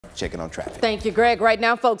checking on traffic. Thank you, Greg. Right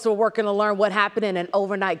now, folks, we're working to learn what happened in an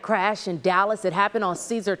overnight crash in Dallas. It happened on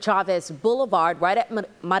Cesar Chavez Boulevard, right at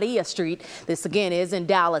Maria Street. This, again, is in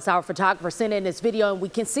Dallas. Our photographer sent in this video, and we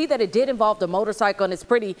can see that it did involve the motorcycle, and it's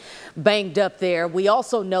pretty banged up there. We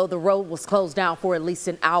also know the road was closed down for at least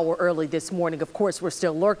an hour early this morning. Of course, we're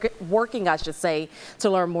still working, I should say, to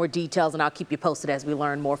learn more details, and I'll keep you posted as we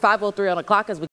learn more. 5:03 on the clock as we